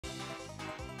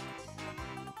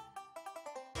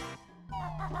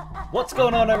What's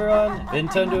going on, everyone?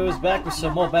 Vintendo is back with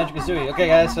some more Banjo Kazooie. Okay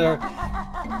guys, so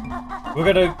we're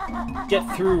gonna get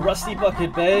through Rusty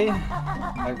Bucket Bay.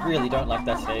 I really don't like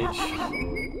that stage.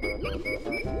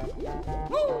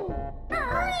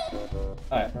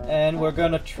 Alright, and we're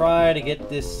gonna try to get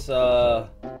this puzzle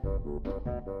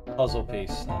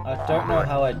piece. I don't know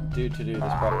how I do this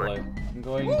properly. I'm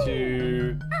going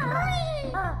to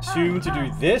assume to do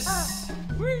this.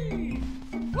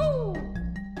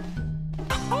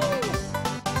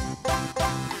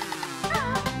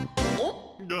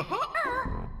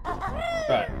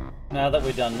 Right, now that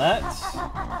we've done that,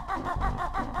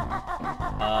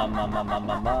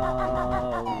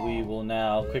 we will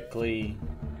now quickly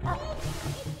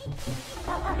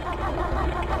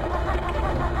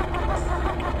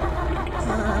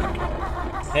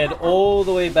head all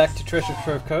the way back to Treasure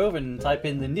Trove Cove and type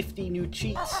in the nifty new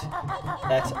cheat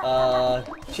that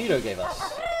Cheeto gave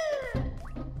us.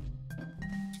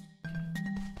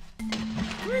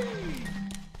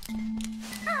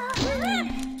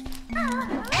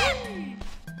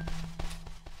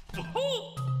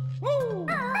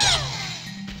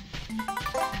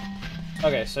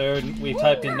 Okay, so we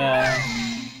type in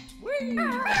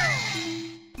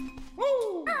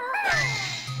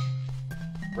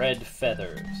red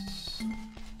feathers.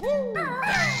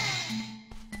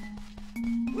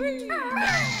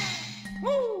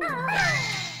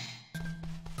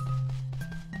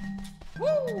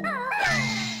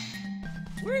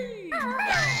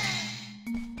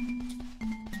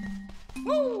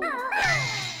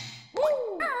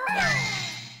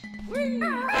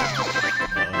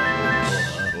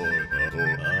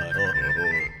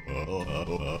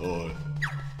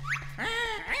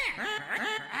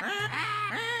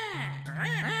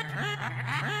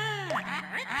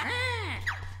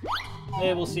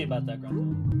 Yeah, we'll see about that,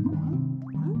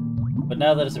 Gruntilda. But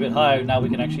now that it's a bit higher, now we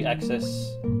can actually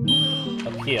access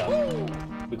up here.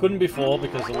 We couldn't before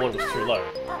because the water was too low.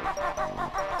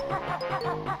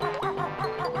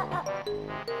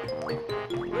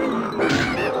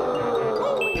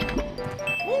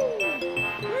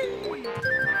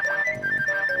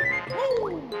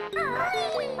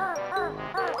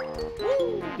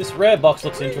 This rare box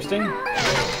looks interesting.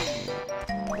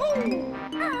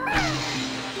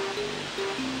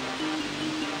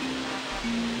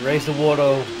 Raise the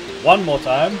water one more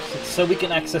time so we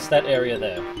can access that area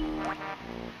there.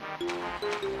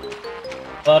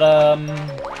 But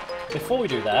before we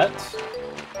do that,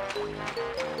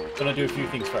 I'm gonna do a few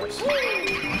things first.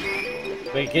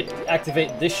 We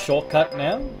activate this shortcut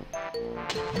now.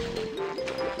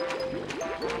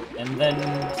 And then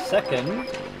second,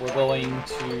 we're going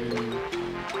to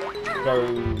go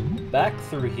back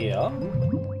through here.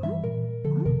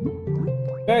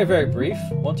 Very, very brief.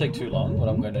 Won't take too long, what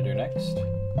I'm going to do next.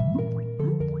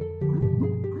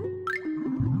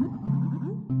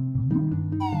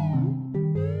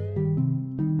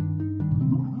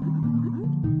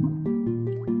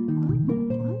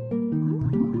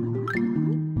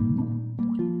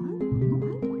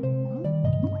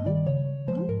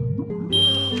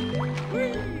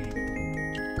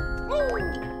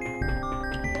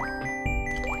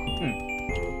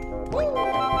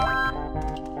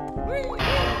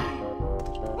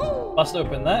 Bust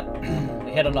open that,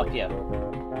 we head on up here.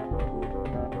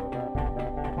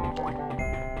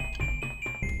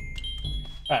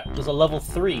 Alright, there's a level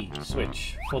 3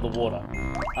 switch for the water.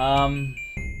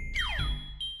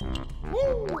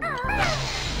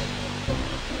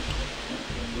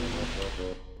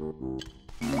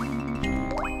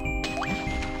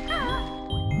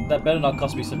 That better not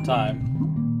cost me some time.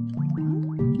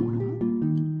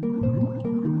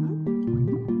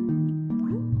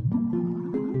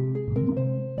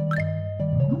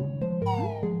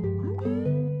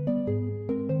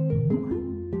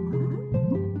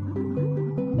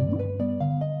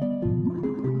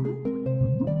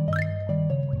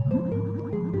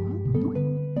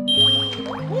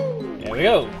 There we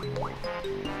go.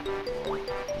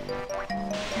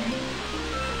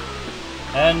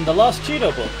 And the last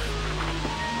Cheeto book.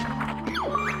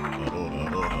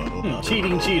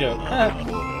 Cheating Cheeto.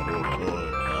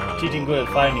 Cheating good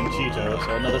at finding Cheeto,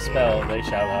 so another spell they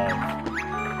shall have.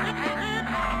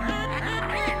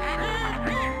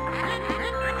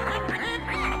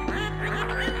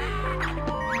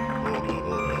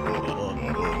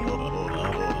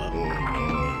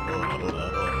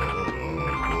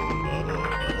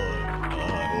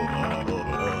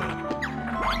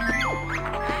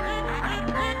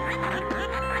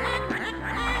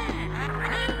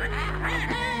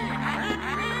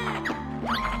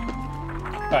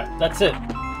 Alright, that's it.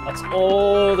 That's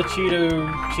all the Cheeto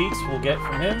cheats we'll get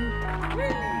from him.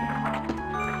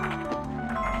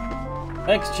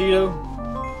 Thanks, Cheeto.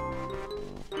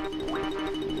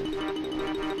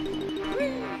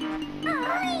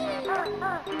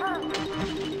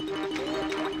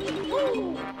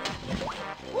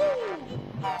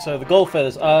 So the gold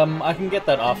feathers, I can get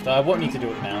that after. I won't need to do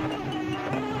it now.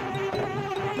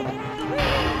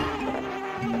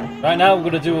 Right now we're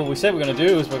gonna do what we said we're gonna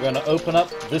do, is we're gonna open up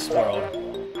this world.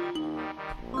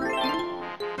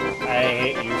 I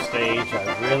hate you, stage,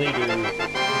 I really do.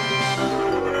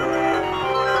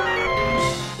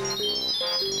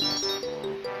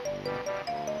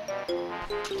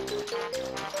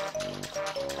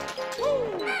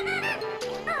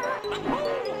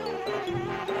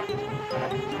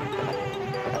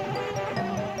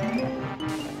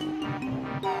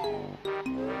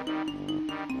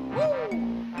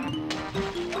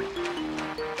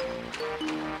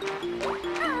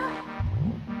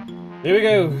 Here we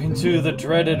go, into the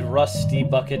dreaded Rusty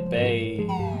Bucket Bay.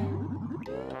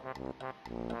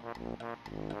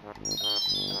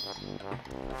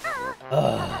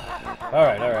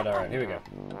 Alright, here we go.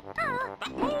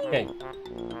 Okay.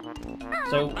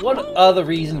 So, what are the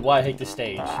reasons why I hate this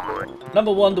stage?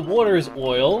 Number one, the water is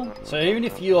oil, so even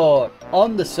if you're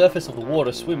on the surface of the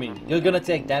water swimming, you're gonna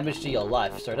take damage to your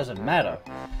life, so it doesn't matter.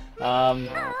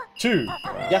 Two, you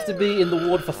have to be in the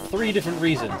water for 3 different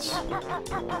reasons.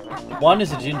 1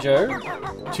 is a ginger,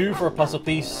 2 for a puzzle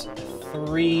piece,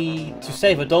 3 to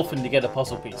save a dolphin to get a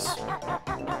puzzle piece.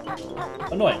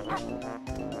 Annoying.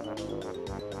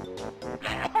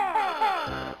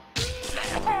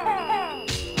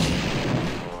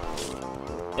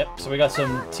 Yep, so we got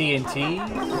some TNT.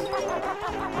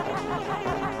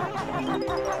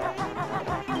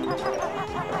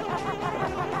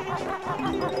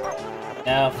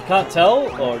 Now, if you can't tell,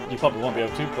 or you probably won't be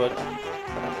able to, but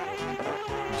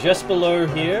just below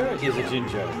here is a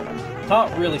ginger.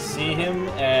 Can't really see him,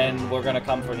 and we're gonna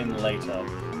come for him later.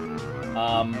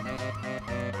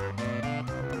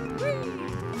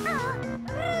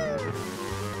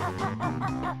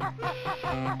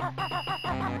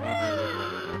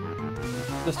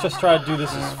 Let's just try to do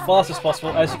this as fast as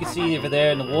possible. As you can see over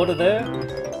there in the water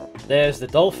there's the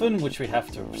dolphin, which we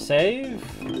have to save.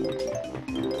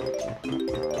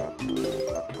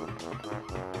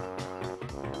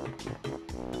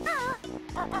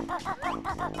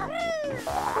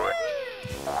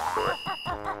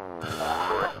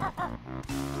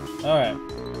 Alright.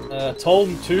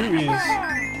 Tolm 2 is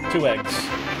 2 eggs.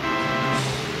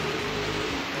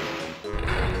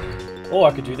 Or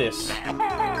I could do this.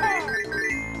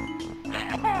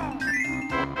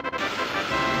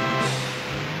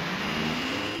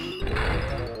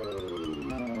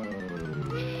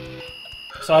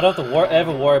 So I don't have to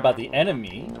ever worry about the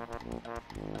enemy.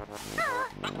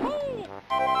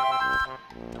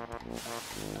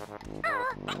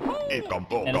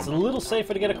 And it's a little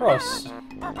safer to get across.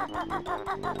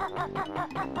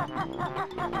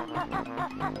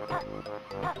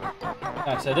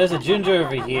 Alright, so there's a ginger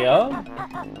over here.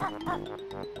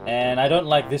 And I don't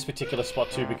like this particular spot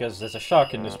too because there's a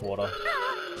shark in this water.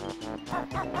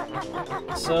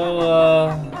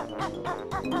 So,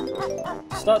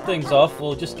 to start things off,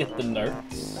 we'll just get the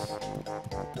notes.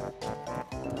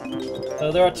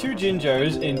 So there are 2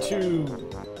 gingers in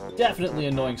 2 definitely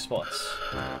annoying spots.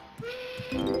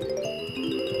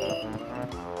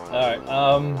 Alright,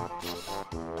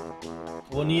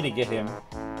 we'll need to get him.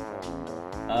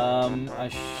 I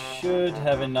should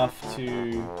have enough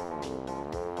to...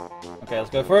 Okay, let's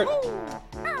go for it.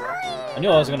 I knew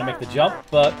I was going to make the jump,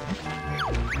 but...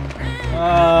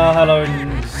 hello.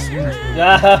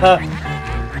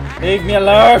 Leave me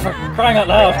alone, for crying out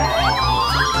loud.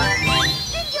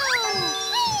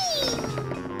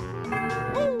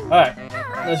 Alright,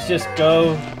 let's just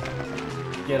go.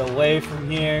 Get away from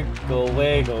here. Go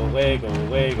away, go away, go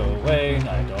away, go away.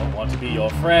 I don't want to be your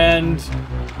friend.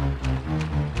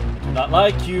 I do not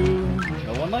like you.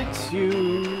 No one likes you.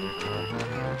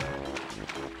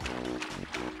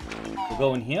 We'll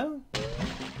go in here.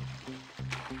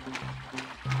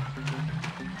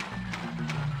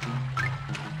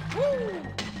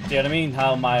 See what I mean?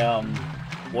 How my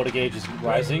water gauge is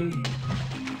rising.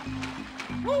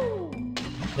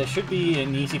 There should be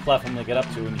an easy platform to get up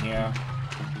to in here.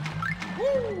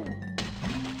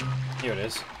 Here it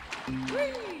is.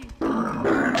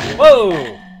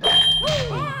 Whoa!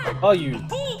 Oh, you...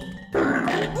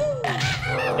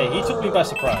 Okay, he took me by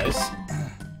surprise.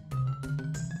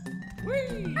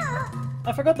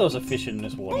 I forgot there was a fish in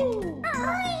this water.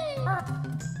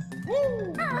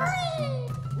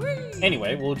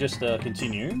 Anyway, we'll just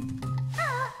continue.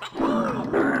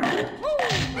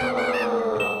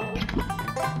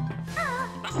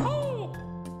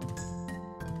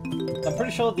 I'm pretty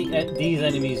pretty sure these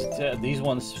enemies, these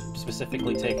ones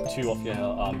specifically, take 2 off your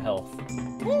health.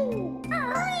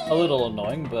 A little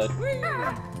annoying, but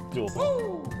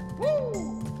doable.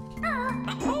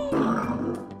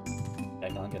 I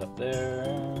can't get up there.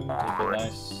 Take a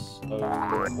nice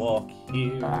slow walk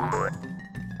here.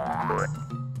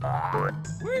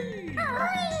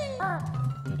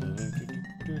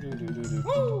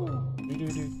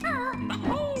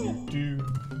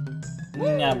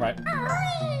 Yeah, I'm right.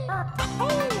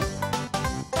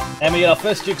 And we get our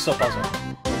first jigsaw puzzle.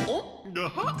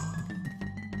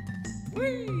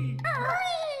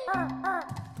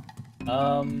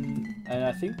 And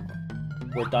I think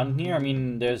we're done here. I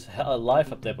mean, there's a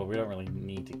life up there, but we don't really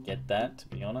need to get that, to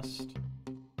be honest.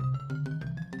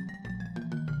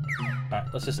 Alright,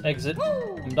 let's just exit.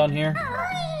 I'm done here.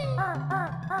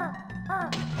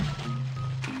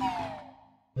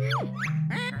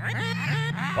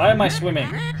 Why am I swimming?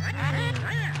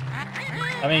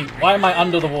 I mean, why am I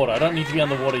under the water? I don't need to be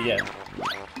underwater yet.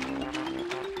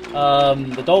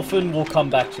 The dolphin will come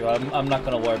back to you. I'm not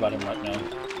gonna worry about him right now.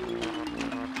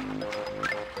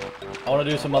 I want to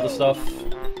do some other stuff.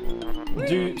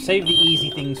 Save the easy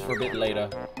things for a bit later.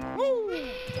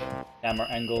 Camera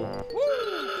angle.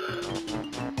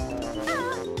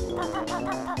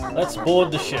 Let's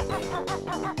board the ship.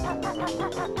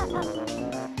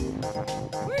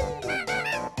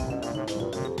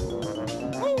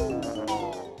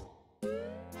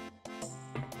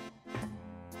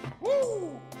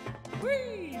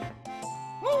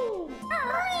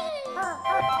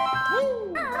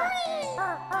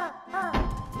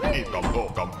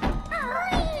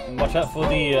 Watch out for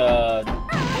the,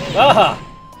 aha!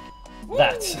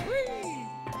 That.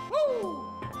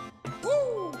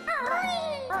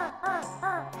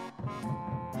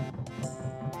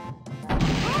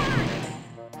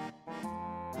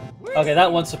 Okay,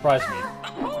 that one surprised me.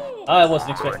 I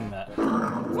wasn't expecting that.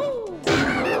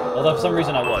 Although for some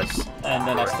reason I was. And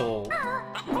then I still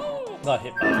got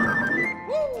hit by it.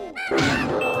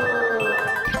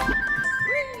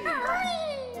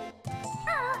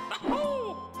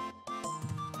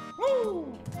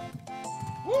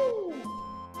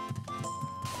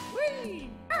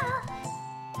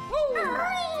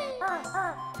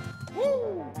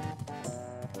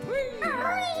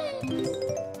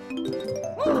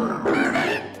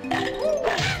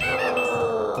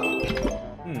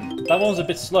 That one was a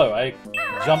bit slow. I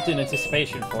jumped in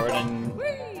anticipation for it and...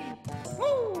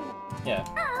 yeah.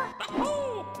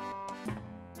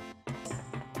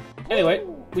 Anyway,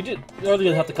 we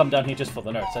only have to come down here just for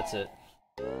the notes, that's it.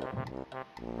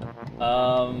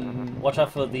 Watch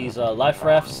out for these life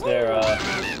rafts. They're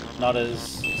not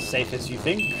as safe as you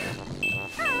think.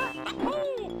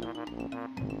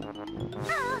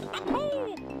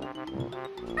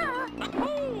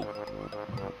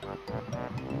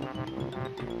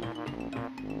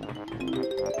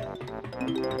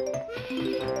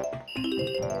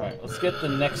 Alright, let's get the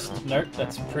next note.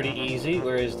 That's pretty easy.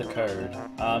 Where is the code?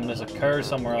 There's a code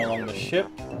somewhere along the ship.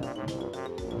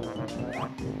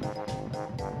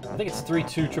 I think it's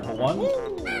 32111.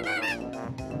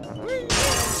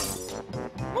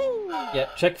 Yeah,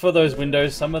 check for those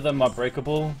windows. Some of them are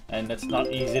breakable, and it's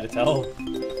not easy to tell.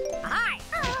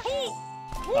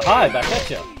 Hi, back at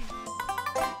you.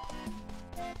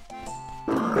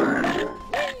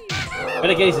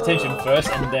 Better get his attention first,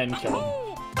 and then kill him.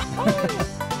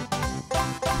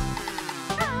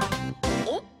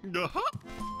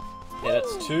 Yeah,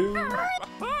 that's 2.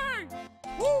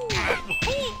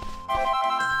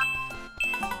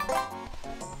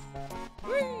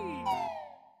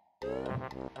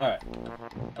 Alright.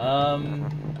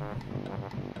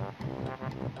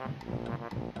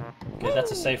 Okay,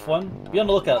 that's a safe one. Be on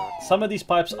the lookout. Some of these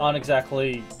pipes aren't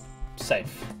exactly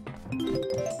safe.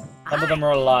 Some of them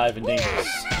are alive and dangerous.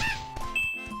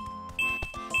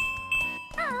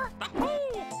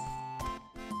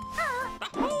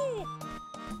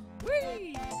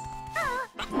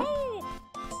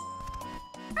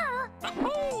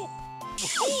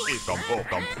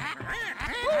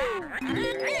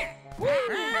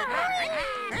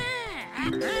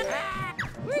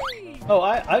 Oh,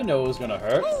 I know it was gonna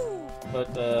hurt,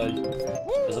 but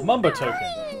there's a Mumbo token,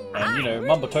 and you know,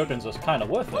 Mumbo tokens was kind of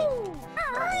worth it.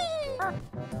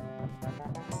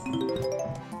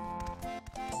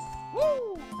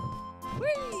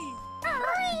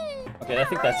 Okay, I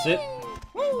think that's it.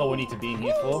 All we need to be in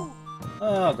here for.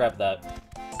 I'll grab that.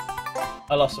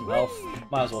 I lost some health.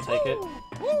 Might as well take it.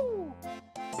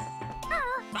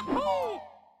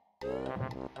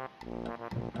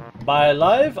 By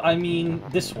alive, I mean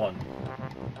this one.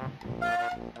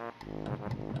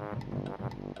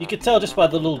 You could tell just by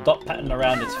the little dot pattern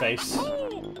around its face.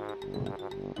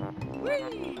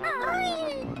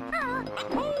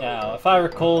 Now, if I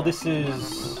recall, this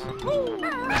is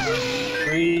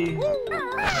 3.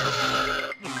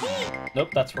 Nope,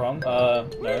 that's wrong. No.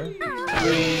 3,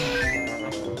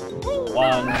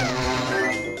 1,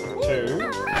 2,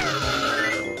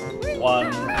 1, 1,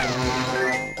 1.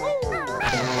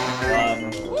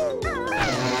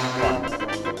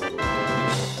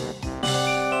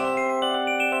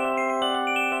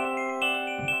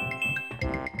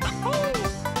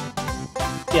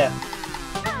 Yeah.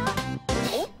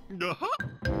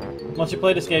 Once you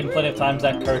play this game plenty of times,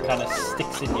 that code kind of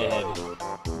sticks in your head.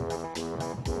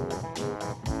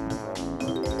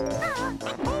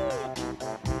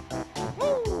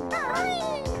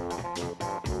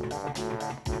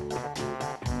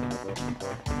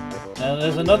 Now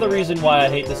there's another reason why I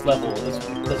hate this level.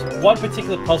 There's one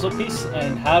particular puzzle piece,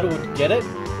 and how to get it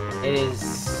is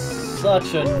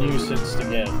such a nuisance to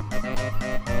get.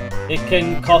 It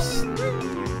can cost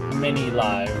many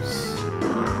lives.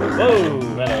 Whoa,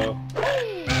 hello.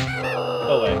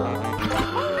 Go away.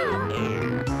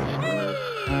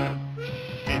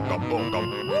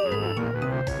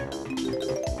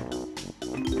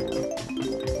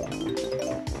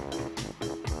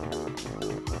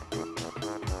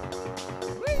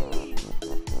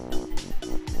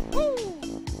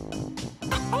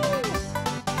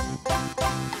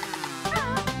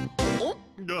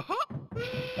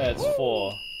 That's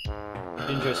 4.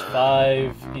 Injure's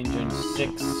 5, Engine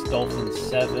 6, Dolphin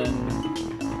 7.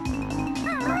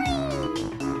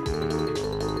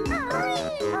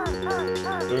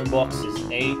 Boombox is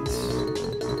 8.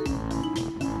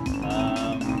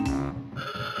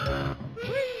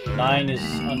 9 is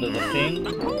under the thing.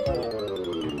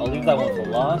 I'll leave that one for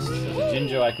last. There's a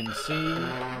Ginger I can see.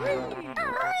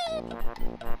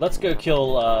 Let's go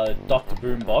kill Dr.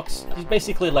 Boombox. He's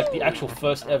basically like the actual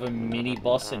first ever mini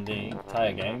boss in the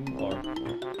entire game. Or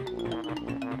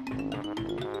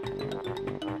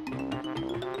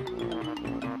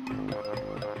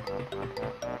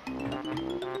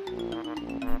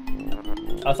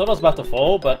I thought I was about to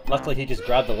fall, but luckily he just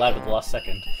grabbed the ladder at the last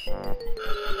second.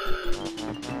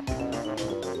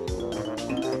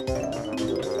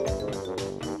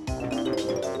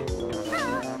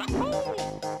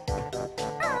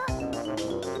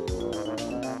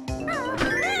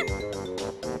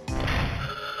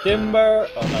 Timber!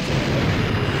 Oh, not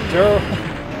Timber.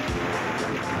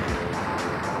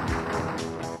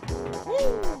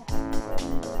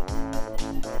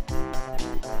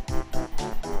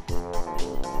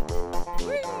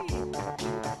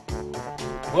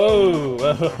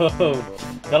 Whoa! Whoa!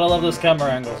 Gotta love those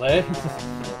camera angles, eh?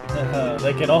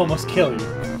 They can almost kill you.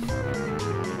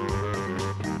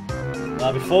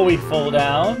 Now, before we fall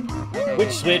down,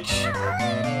 which switch?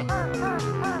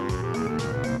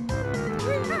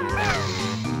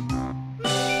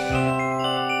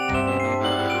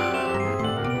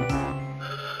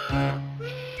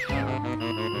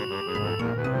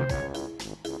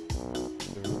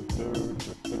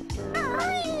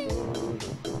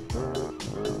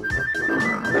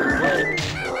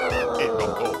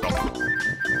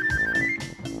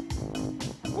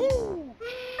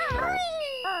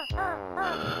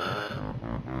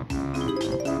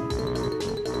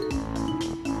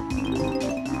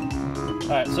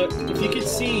 Alright, so if you can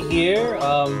see here,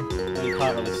 you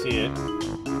can't really see it.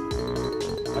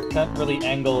 I can't really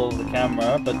angle the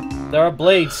camera, but there are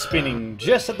blades spinning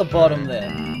just at the bottom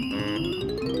there.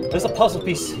 There's a puzzle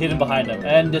piece hidden behind them,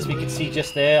 and as we can see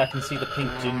just there, I can see the pink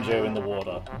Ginger in the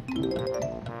water.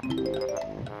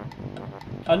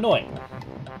 Annoying.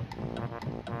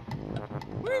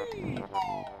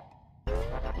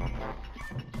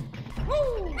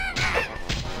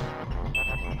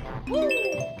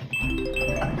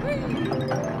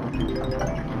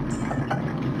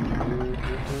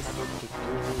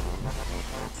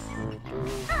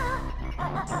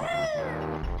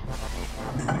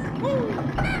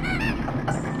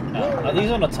 Now, are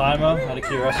these on a timer, out of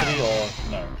curiosity, or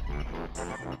no?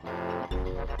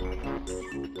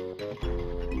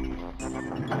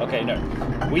 Okay, no.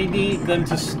 We need them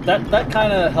to... That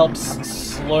kind of helps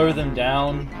slow them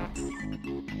down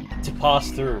to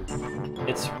pass through.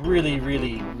 It's really,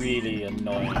 really, really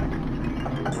annoying.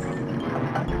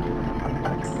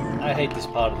 I hate this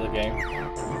part of the game.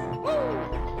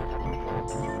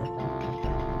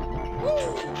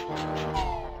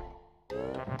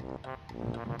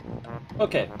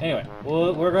 Okay, anyway,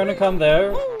 we're going to come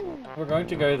there. We're going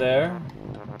to go there.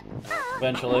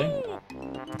 Eventually.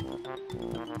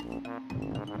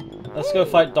 Let's go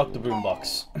fight Dr.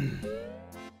 Boombox.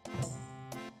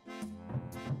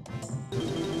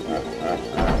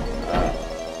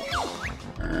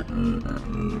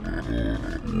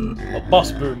 A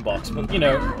boss boombox, but you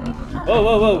know. Whoa,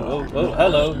 whoa, whoa, whoa, whoa,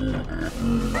 hello.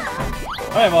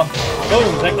 Come on.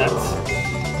 Boom, take that.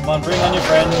 Come on, bring on your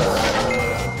friends.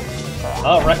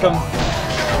 I'll wreck them.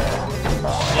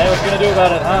 Yeah, what you gonna do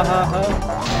about it? Ha ha ha.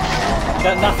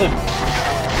 Got nothing.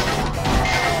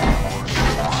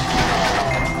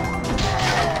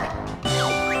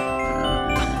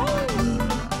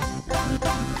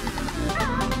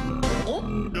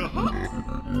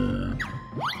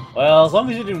 Well, as long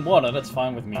as you didn't want it, that's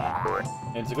fine with me.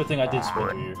 And it's a good thing I did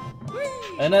splinter you.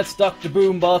 And that's Dr.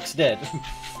 Boombox dead.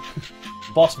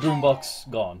 Boss Boombox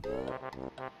gone.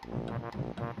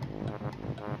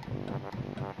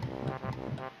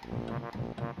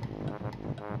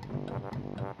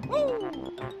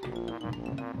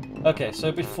 Okay,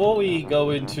 so before we go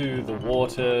into the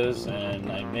waters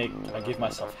and I give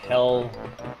myself hell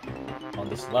on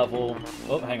this level.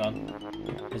 Oh, hang on.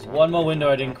 There's one more window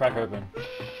I didn't crack open.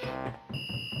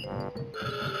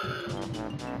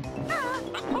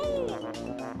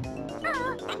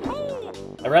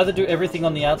 I'd rather do everything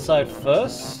on the outside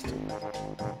first.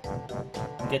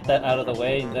 Get that out of the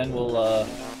way, and then we'll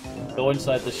go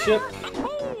inside the ship.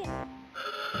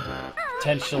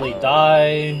 Potentially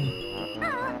die.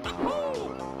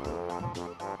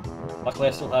 Luckily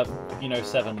I still have, you know,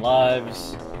 7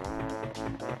 lives.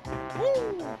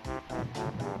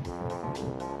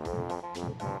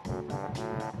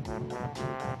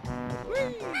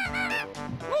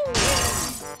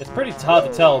 It's pretty hard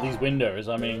to tell these windows,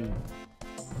 I mean...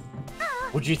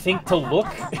 Would you think to look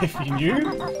if you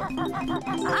knew?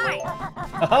 Hi!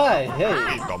 Hi, hey!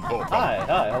 Hi,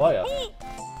 how are ya?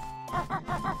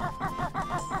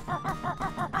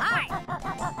 Hi!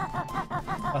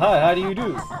 Hi, how do you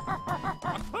do?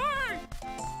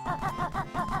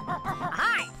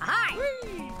 Hi!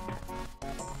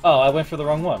 Oh, I went for the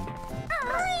wrong one.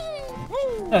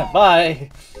 Bye!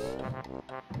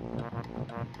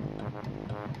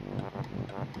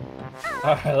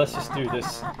 Alright, let's just do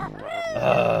this.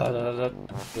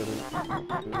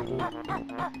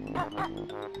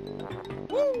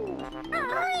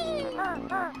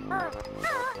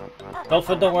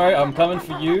 Dolphin, don't worry, I'm coming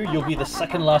for you. You'll be the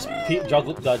second last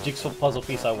jigsaw puzzle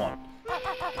piece I want.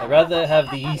 I'd rather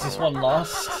have the easiest one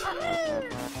last.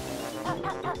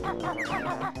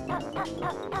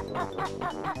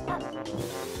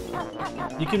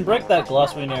 You can break that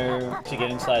glass window to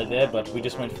get inside there, but we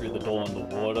just went through the door in the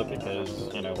water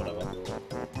because, you know, whatever.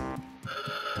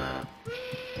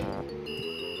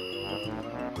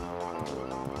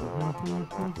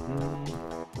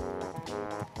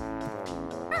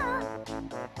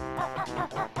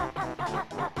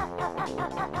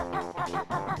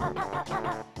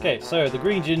 Okay, so the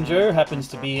green ginger happens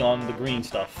to be on the green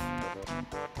stuff.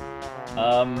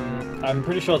 I'm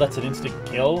pretty sure that's an instant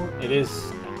kill. It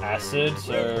is acid,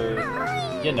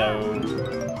 so, you know,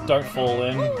 don't fall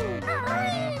in.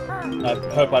 I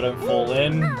hope I don't fall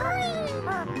in.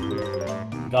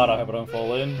 God, I hope I don't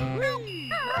fall in.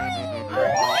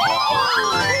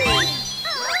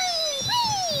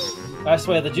 I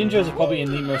swear, the gingers are probably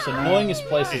in the most annoyingest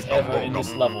places ever in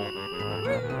this level.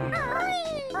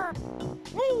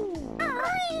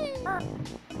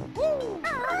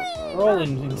 They're all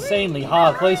in insanely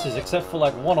hard places, except for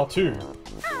like 1 or 2.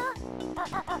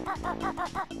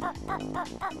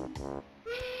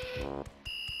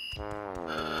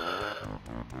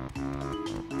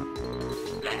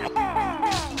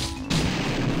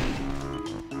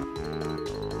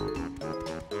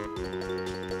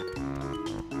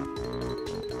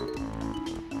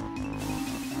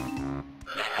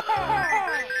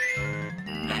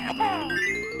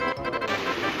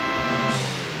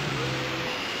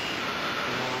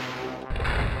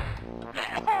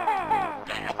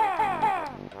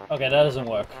 Okay, that doesn't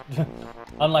work.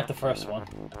 Unlike the first one.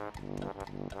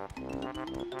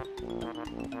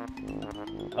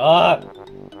 Ah!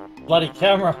 Bloody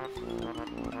camera!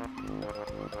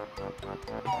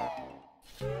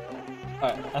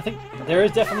 Alright, I think there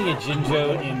is definitely a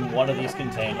Jinjo in one of these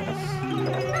containers.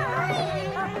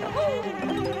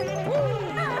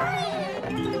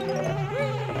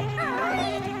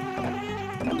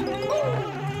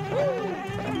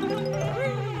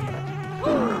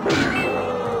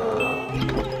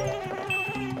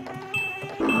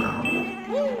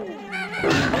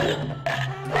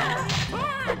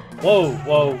 Whoa,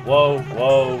 whoa, whoa,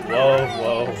 whoa, whoa,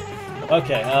 whoa.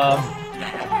 Okay,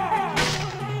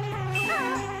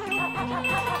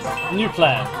 new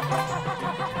plan.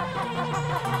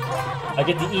 I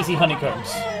get the easy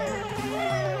honeycombs.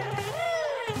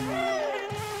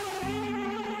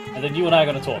 And then you and I are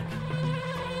gonna talk.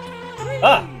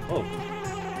 Ah! Oh.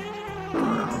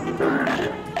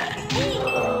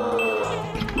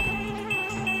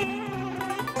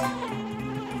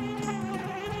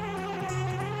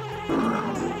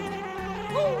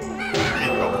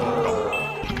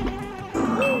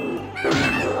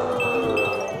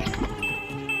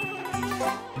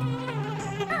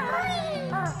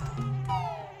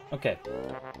 Okay.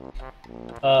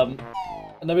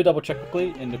 Let me double check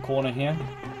quickly in the corner here.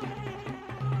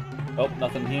 Oh,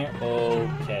 nothing here.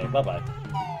 Okay, bye-bye.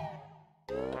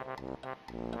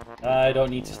 I don't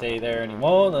need to stay there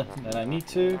anymore than I need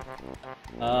to.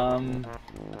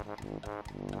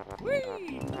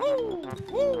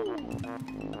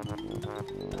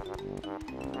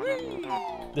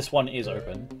 This one is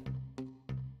open.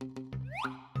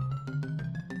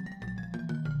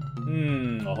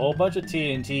 A whole bunch of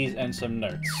TNTs and some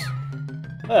notes.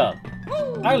 Well,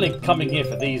 I only coming here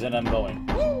for these and I'm going.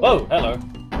 Whoa, hello.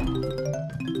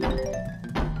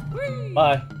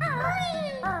 Bye.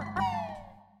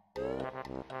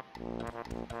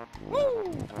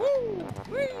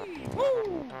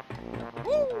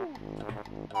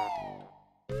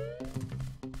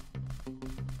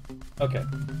 Okay.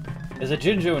 There's a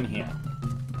Jinjo in here.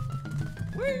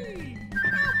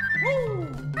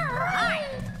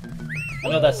 I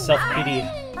know that's self-pity.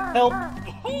 Help!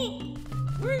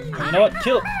 You know what?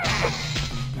 Kill!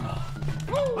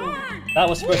 That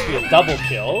was supposed to be a double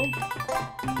kill,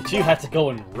 but you had to go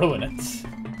and ruin it.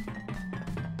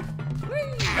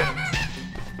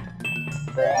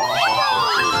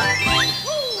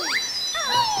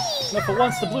 Now for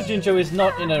once, the blue Jinjo is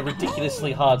not in a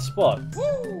ridiculously hard spot.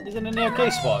 He's in an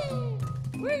okay spot.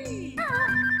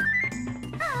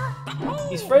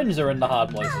 His friends are in the hard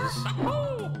places.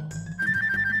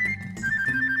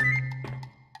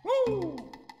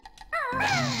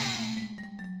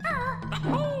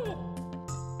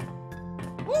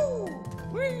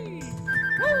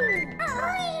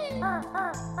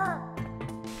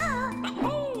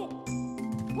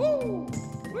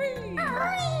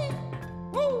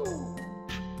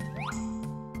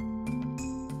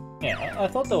 Yeah, I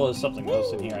thought there was something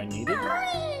else in here I needed.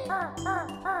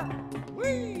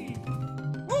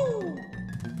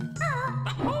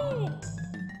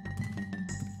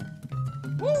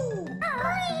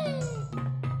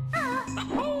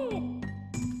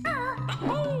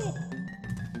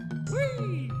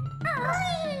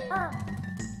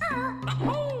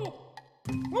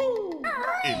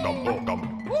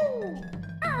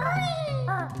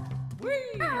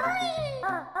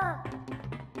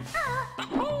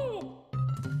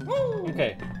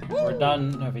 Okay, we're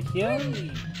done over here.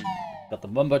 Got the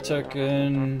Mumbo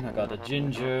token, I got the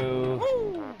Jinjo.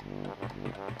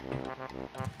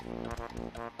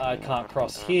 I can't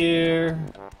cross here.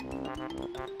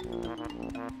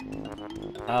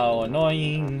 How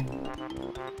annoying.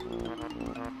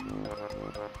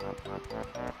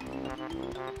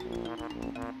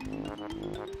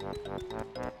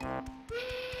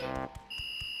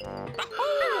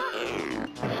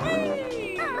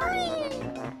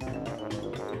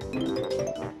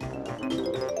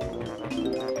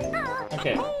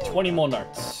 Okay, 20 more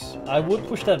notes. I would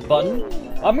push that button.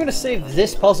 I'm gonna save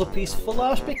this puzzle piece for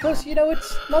last because, you know,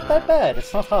 it's not that bad.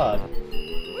 It's not hard.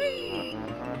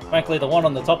 Frankly, the one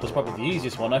on the top was probably the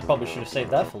easiest one. I probably should have saved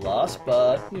that for last,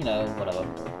 but, you know, whatever.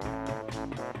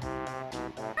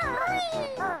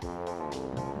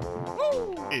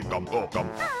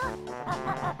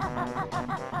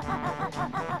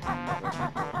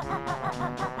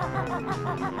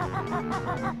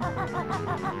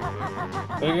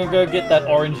 We're gonna go get that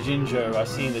orange Jinjo I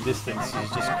see in the distance. He's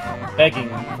just begging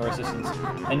for assistance.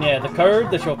 And yeah, the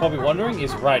code that you're probably wondering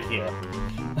is right here.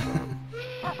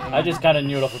 I just kind of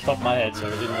knew it off the top of my head, so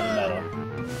it didn't really matter.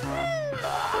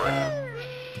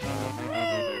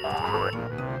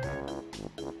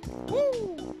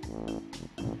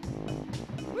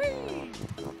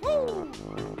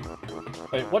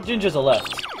 Wait, what Jinjos are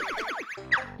left?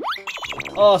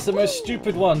 Oh, it's the most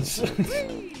stupid ones.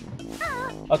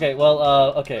 Okay,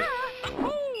 well, okay.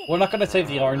 We're not gonna save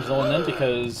the orange one then,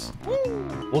 because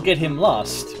we'll get him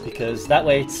lost, because that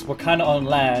way we're kind of on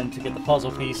land to get the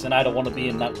puzzle piece, and I don't want to be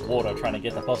in that water trying to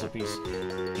get the puzzle piece,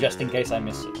 just in case I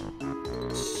miss it.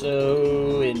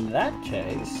 So, in that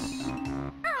case...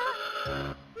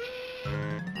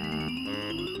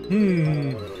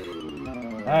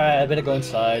 Alright, I better go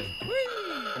inside.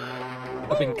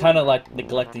 I've been kind of like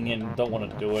neglecting it and don't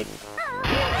want to do it,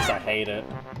 because I hate it.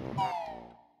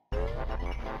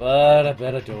 But I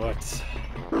better do it.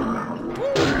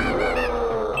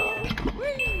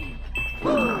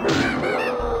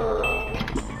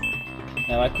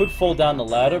 Now I could fall down the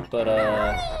ladder, but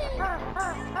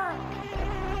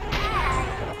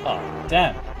oh,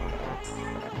 damn.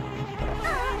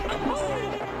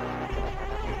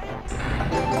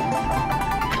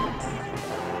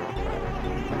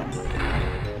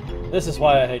 This is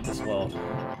why I hate this world.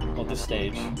 Or this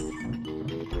stage.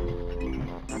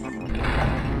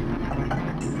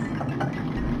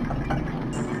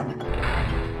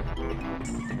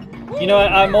 You know,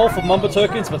 I'm all for Mumbo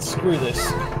tokens, but screw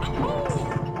this.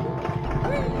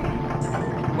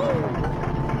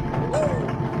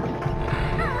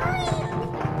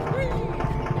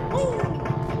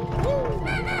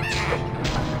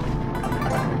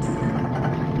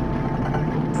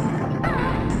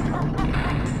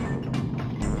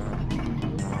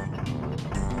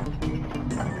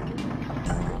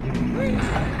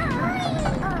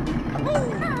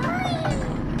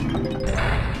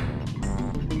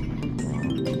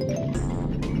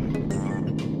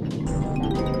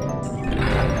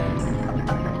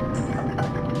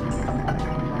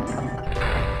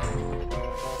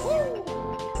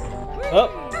 Oh.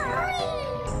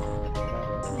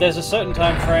 There's a certain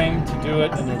time frame to do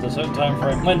it, and there's a certain time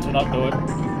frame when to not do it.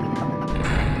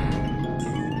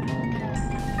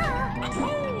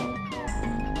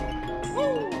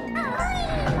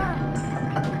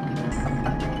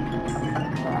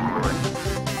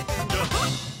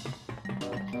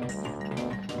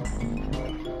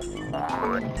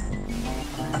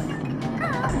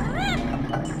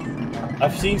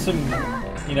 I've seen some,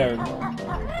 you know,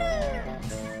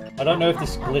 I don't know if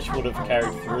this glitch would have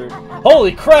carried through.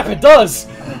 Holy crap, it does!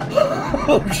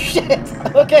 Oh shit!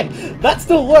 Okay, that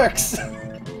still works!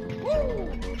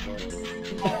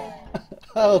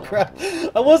 Oh crap,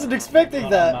 I wasn't expecting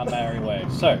that! On my merry way.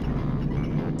 So,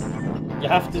 you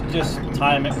have to just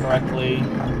time it correctly.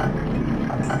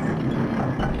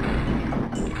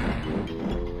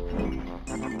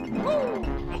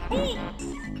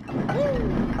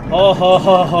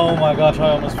 Oh my gosh, I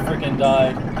almost freaking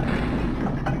died.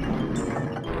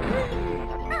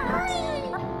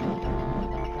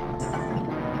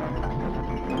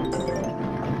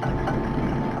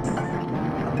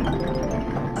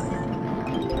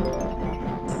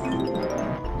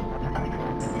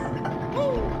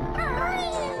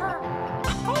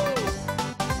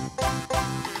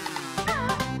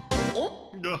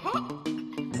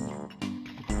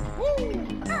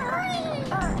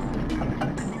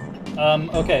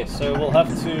 Okay, so we'll have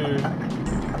to...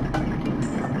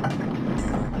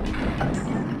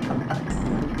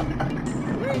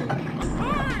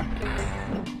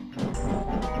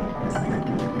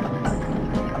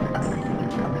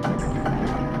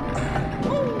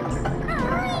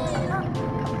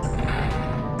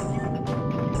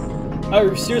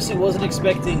 I seriously wasn't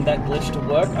expecting that glitch to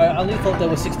work. I only thought there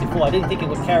was 64. I didn't think it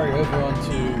would carry over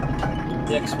onto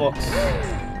the Xbox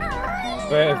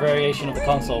variation of the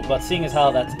console, but seeing as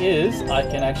how that is, I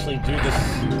can actually do this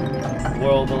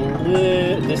world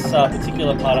this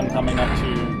particular part I'm coming up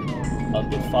to a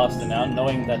bit faster now,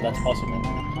 knowing that that's possible.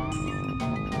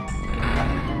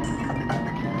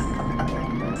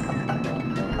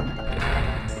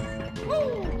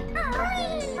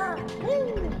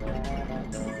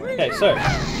 Okay, so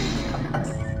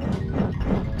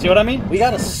see what I mean? We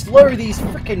gotta slow these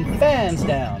freaking fans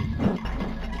down.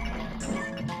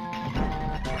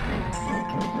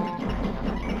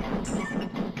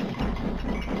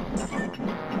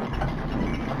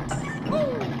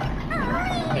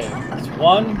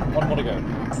 One more to go.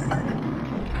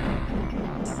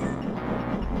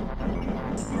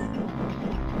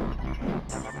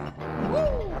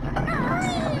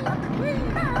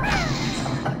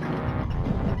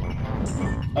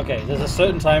 Okay, there's a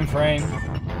certain time frame.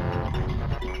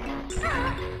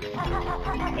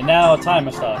 And now a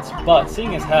timer starts. But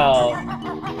seeing as how...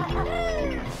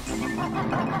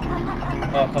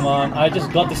 Oh, come on. I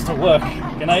just got this to work.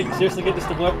 Can I seriously get this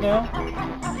to work now?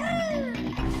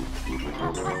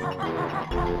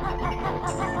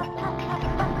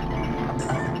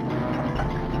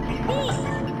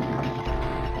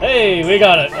 Hey, we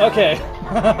got it. Okay.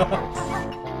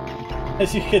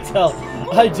 As you can tell,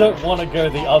 I don't want to go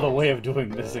the other way of doing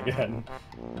this again.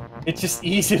 It's just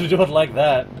easy to do it like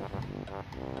that.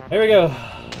 Here we go.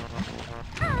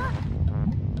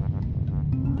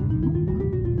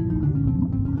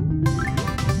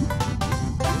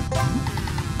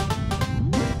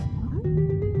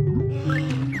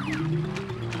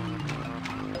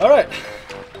 Alright.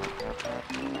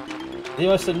 The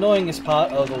most annoyingest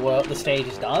part of the stage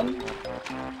is done.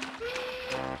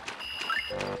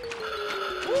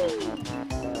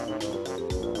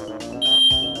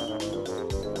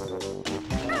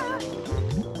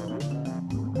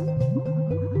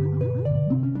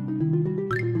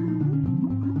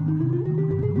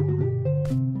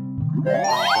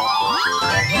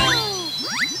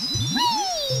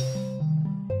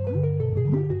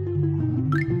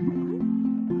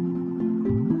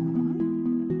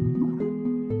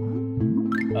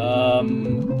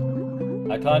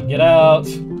 I can't get out.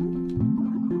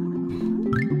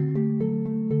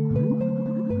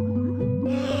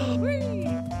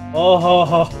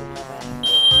 Oh,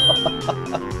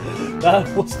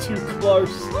 that was too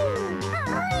close.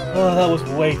 Oh, that was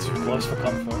way too close for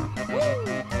comfort.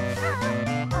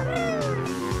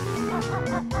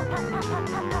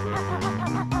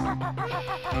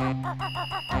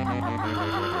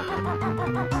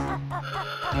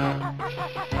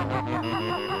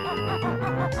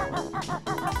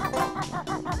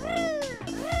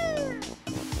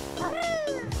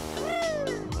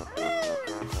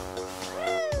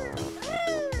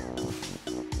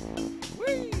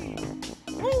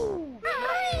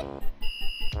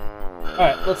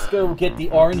 Alright, let's go get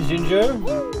the orange ginger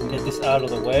and get this out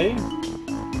of the way.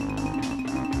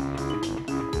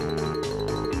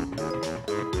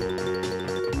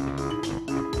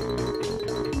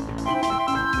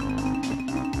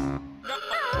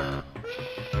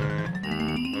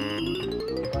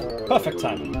 Perfect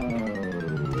timing.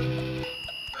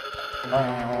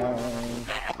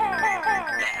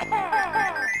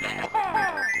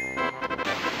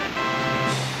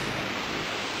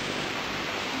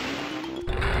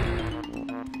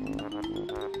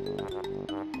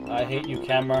 I hate you,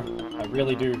 camera. I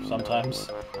really do sometimes.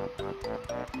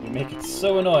 You make it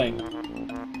so annoying.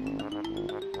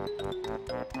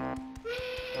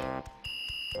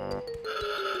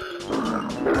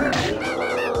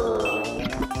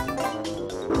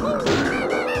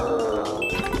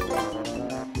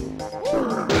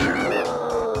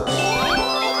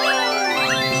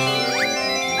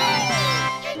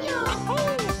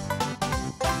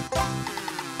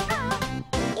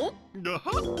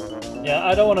 Yeah,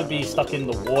 I don't want to be stuck in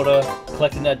the water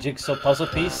collecting that jigsaw puzzle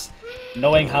piece,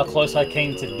 knowing how close I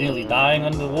came to nearly dying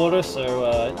under the water,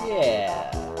 so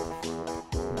yeah.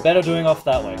 Better doing off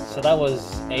that way. So that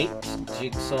was 8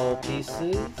 jigsaw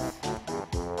pieces.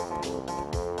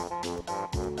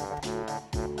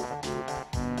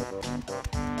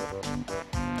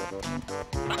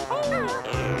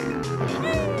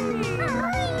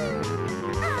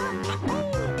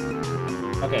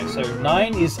 Okay, so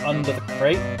 9 is under the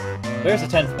crate. There's the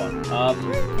 10th one.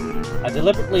 I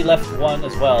deliberately left one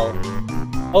as well.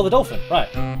 Oh, the dolphin, right.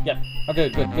 Yep. Oh,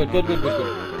 good.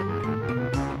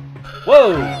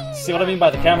 Whoa! See what I mean by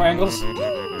the camera angles?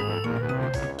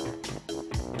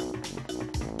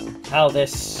 How they're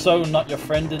so not your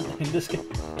friend in this game.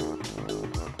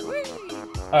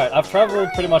 Alright, I've traveled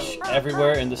pretty much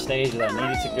everywhere in the stage that I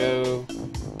needed to go.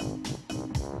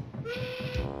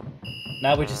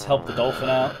 Now we just help the dolphin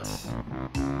out.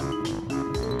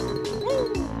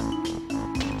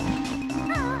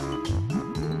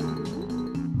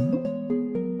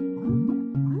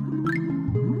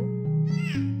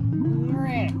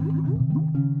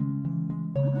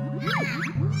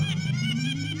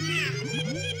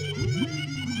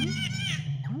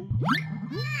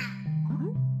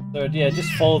 So yeah,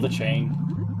 just follow the chain.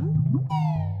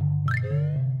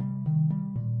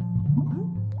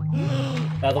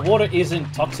 Now the water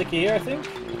isn't toxic here, I think?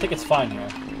 I think it's fine here.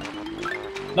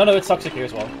 No, it's toxic here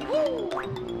as well.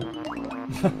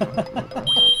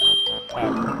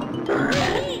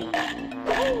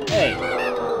 Hey,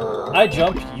 I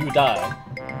jump, you die.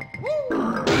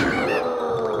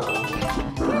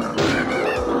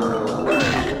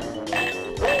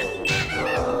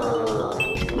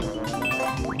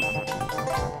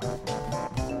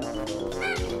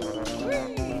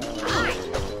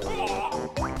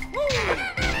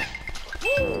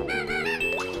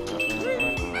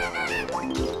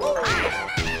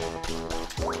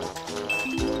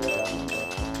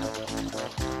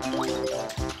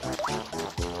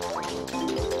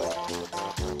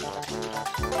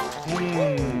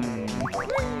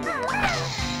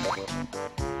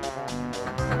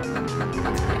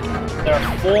 There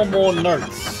are 4 more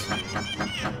notes.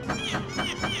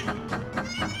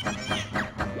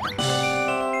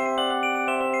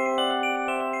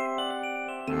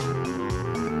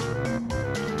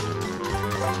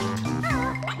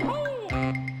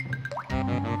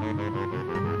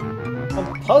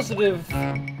 I'm positive.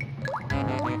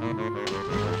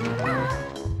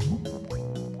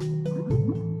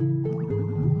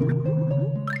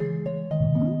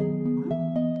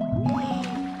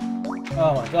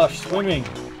 Oh my gosh, swimming.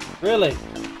 Really?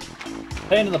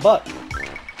 Pain in the butt.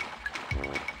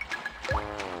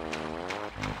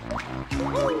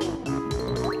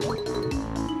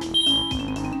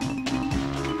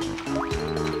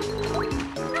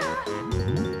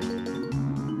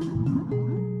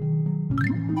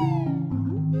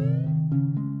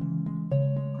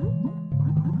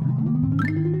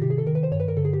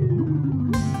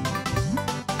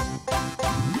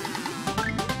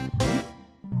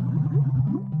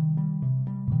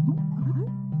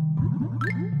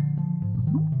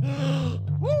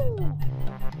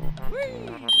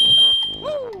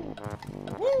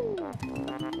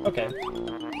 Okay.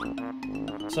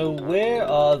 So where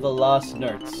are the last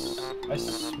notes?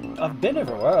 I've been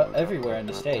everywhere in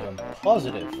the stage, I'm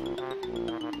positive.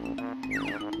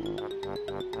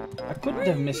 I couldn't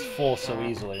have missed 4 so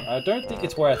easily. I don't think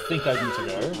it's where I think I need to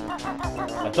go.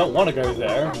 I don't want to go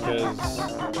there because...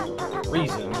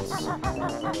 reasons.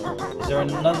 Is there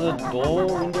another door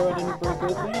window I didn't break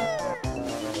open?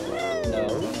 No.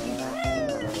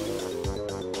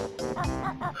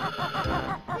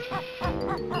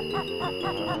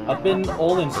 I've been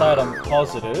all inside, I'm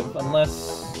positive,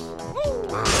 unless...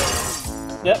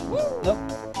 Yep, nope.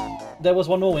 There was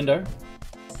one more window.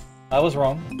 I was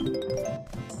wrong.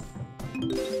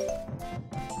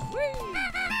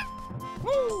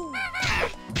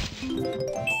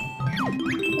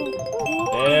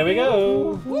 There we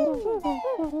go!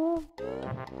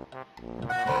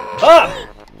 Ah!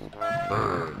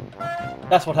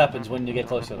 That's what happens when you get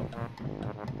close to them.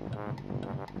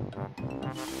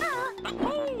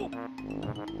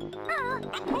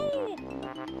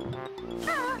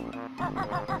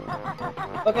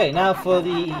 Okay, now for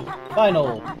the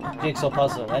final jigsaw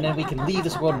puzzle, and then we can leave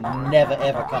this world and never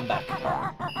ever come back.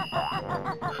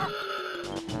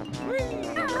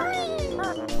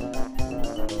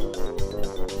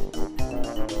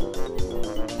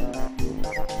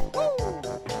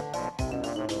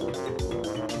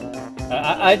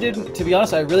 I didn't, to be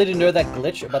honest, I really didn't know that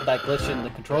glitch, about that glitch in the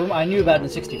control room. I knew about it in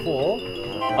 64.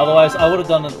 Otherwise, I would have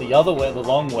done it the other way, the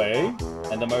long way,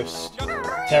 and the most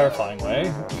terrifying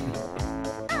way.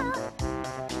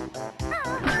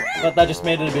 But that just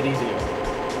made it a bit easier.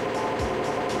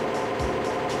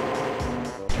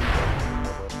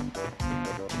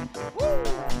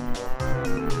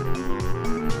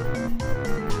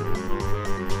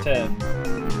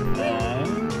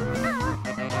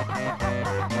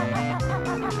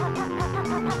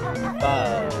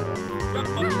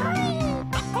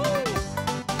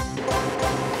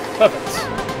 Perfect.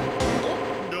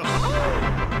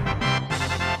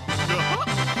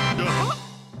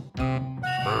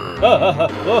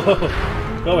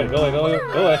 Go away, go away, go away,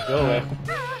 go away, go away.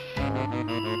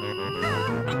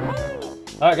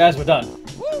 Alright guys, we're done.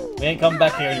 We ain't coming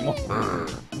back here anymore.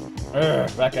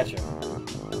 Back at you.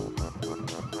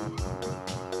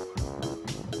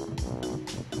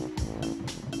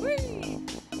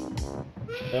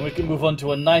 Then we can move on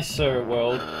to a nicer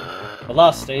world. The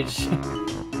last stage.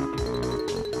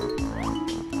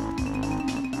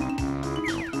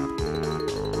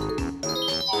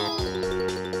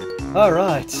 All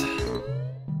right.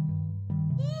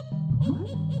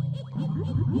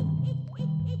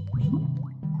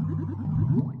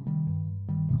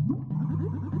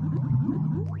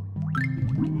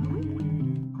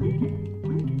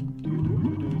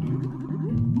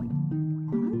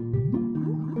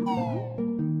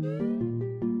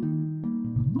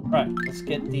 Right, let's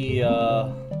get the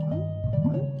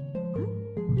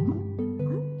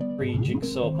free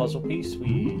jigsaw puzzle piece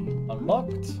we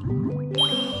unlocked.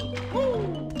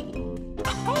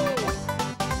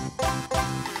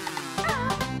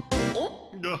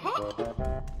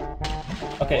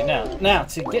 Okay, now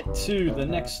to get to the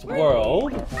next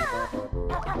world,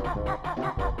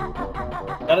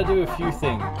 gotta do a few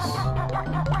things.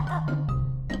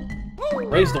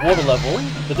 Raise the water level,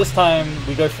 but this time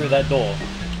we go through that door.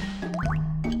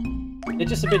 It's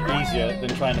just a bit easier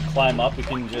than trying to climb up. We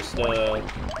can just do that.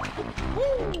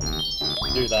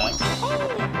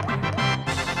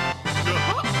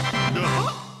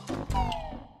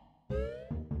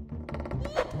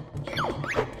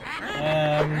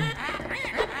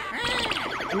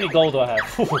 How many gold do I have?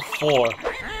 4.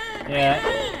 Yeah.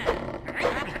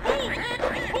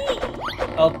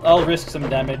 I'll risk some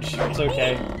damage. It's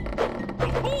okay.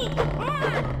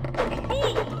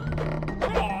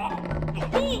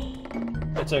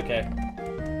 It's okay.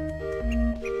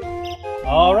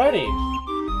 Alrighty.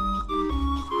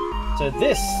 So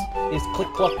this is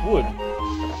Click Clock Wood.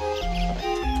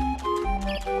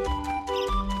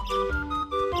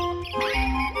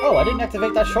 Oh, I didn't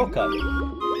activate that shortcut.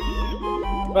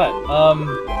 Right,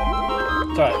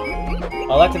 it's alright.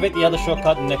 I'll activate the other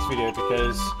shortcut in the next video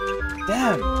because...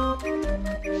 Damn!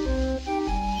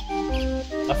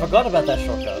 I forgot about that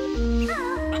shortcut.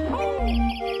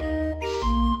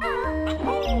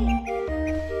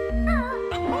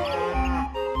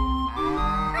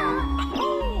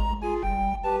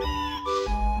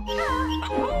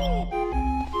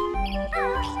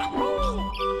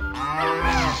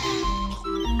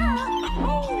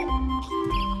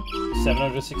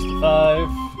 $765.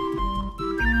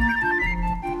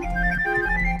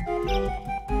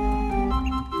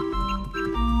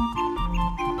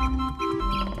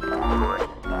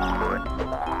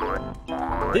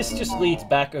 this just leads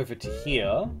back over to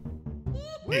here.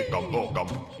 You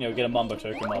know, get a Mumbo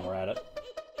token while we're at it.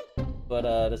 But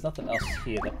there's nothing else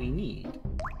here that we need.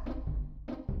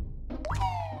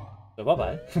 So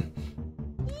bye-bye.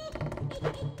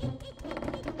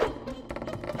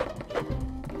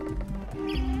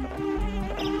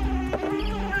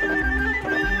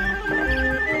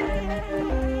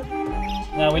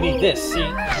 Now we need this, see?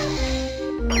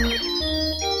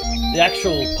 The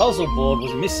actual puzzle board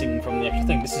was missing from the actual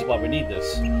thing. This is why we need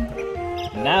this.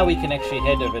 Now we can actually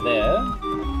head over there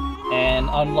and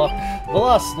unlock the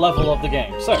last level of the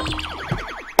game. So,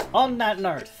 on that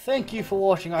note, thank you for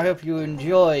watching. I hope you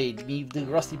enjoyed me the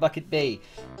Rusty Bucket Bay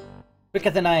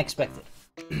quicker than I expected.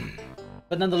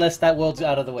 But nonetheless, that world's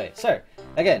out of the way. So,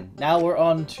 again, now we're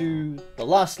on to the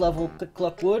last level, Click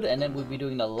Clock Wood, and then we'll be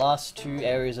doing the last 2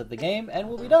 areas of the game, and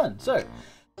we'll be done. So,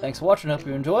 thanks for watching, hope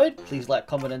you enjoyed. Please like,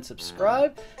 comment, and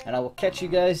subscribe, and I will catch you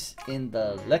guys in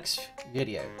the next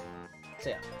video. See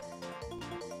ya.